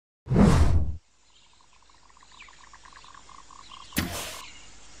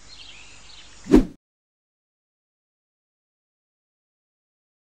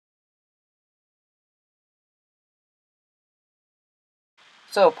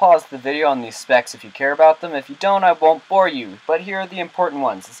So pause the video on these specs if you care about them. If you don't, I won't bore you. But here are the important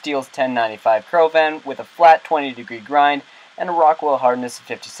ones. The steel's 1095 Crovan with a flat 20-degree grind and a Rockwell hardness of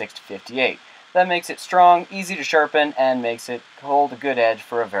 56 to 58. That makes it strong, easy to sharpen, and makes it hold a good edge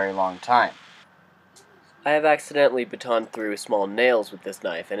for a very long time. I have accidentally batoned through small nails with this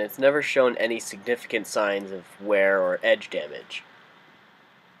knife, and it's never shown any significant signs of wear or edge damage.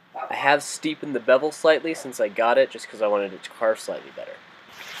 I have steepened the bevel slightly since I got it, just because I wanted it to carve slightly better.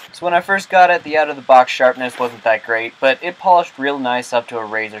 So when I first got it, the out-of-the-box sharpness wasn't that great, but it polished real nice up to a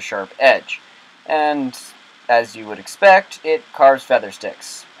razor-sharp edge. And, as you would expect, it carves feather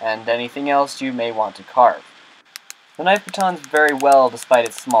sticks, and anything else you may want to carve. The knife batons very well despite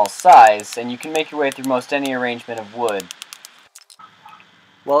its small size, and you can make your way through most any arrangement of wood.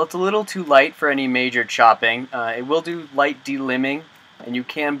 While it's a little too light for any major chopping, it will do light delimbing, and you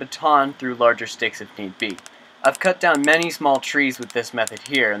can baton through larger sticks if need be. I've cut down many small trees with this method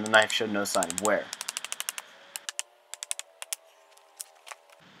here, and the knife showed no sign of wear.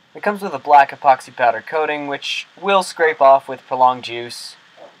 It comes with a black epoxy powder coating, which will scrape off with prolonged use.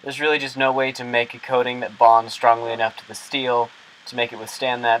 There's really just no way to make a coating that bonds strongly enough to the steel to make it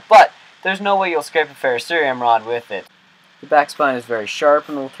withstand that, but there's no way you'll scrape a ferrocerium rod with it. The back spine is very sharp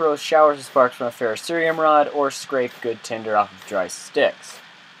and will throw showers of sparks from a ferrocerium rod or scrape good tinder off of dry sticks.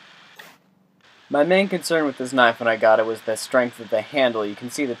 My main concern with this knife when I got it was the strength of the handle. You can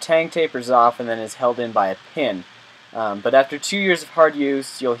see the tang tapers off and then is held in by a pin. But after 2 years of hard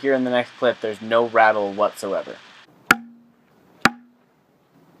use, you'll hear in the next clip there's no rattle whatsoever.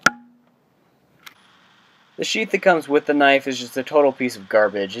 The sheath that comes with the knife is just a total piece of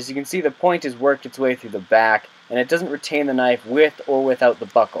garbage. As you can see, the point has worked its way through the back, and it doesn't retain the knife with or without the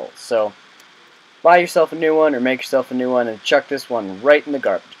buckle. So, buy yourself a new one or make yourself a new one and chuck this one right in the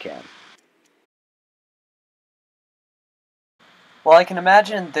garbage can. While I can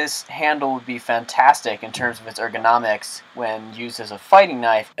imagine this handle would be fantastic in terms of its ergonomics when used as a fighting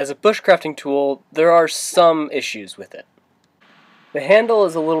knife, as a bushcrafting tool, there are some issues with it. The handle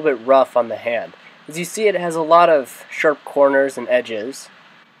is a little bit rough on the hand. As you see, it has a lot of sharp corners and edges,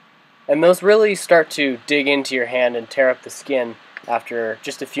 and those really start to dig into your hand and tear up the skin after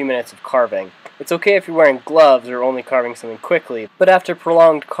just a few minutes of carving. It's okay if you're wearing gloves or only carving something quickly, but after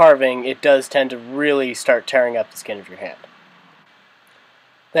prolonged carving, it does tend to really start tearing up the skin of your hand.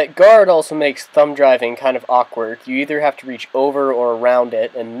 That guard also makes thumb driving kind of awkward. You either have to reach over or around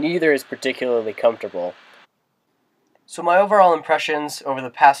it, and neither is particularly comfortable. So my overall impressions over the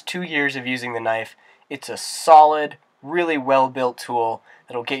past 2 years of using the knife, it's a solid, really well-built tool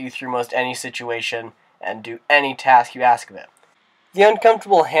that'll get you through most any situation and do any task you ask of it. The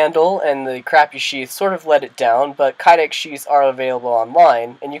uncomfortable handle and the crappy sheath sort of let it down, but Kydex sheaths are available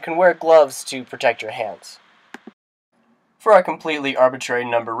online, and you can wear gloves to protect your hands. For a completely arbitrary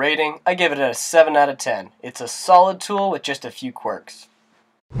number rating, I give it a 7 out of 10. It's a solid tool with just a few quirks.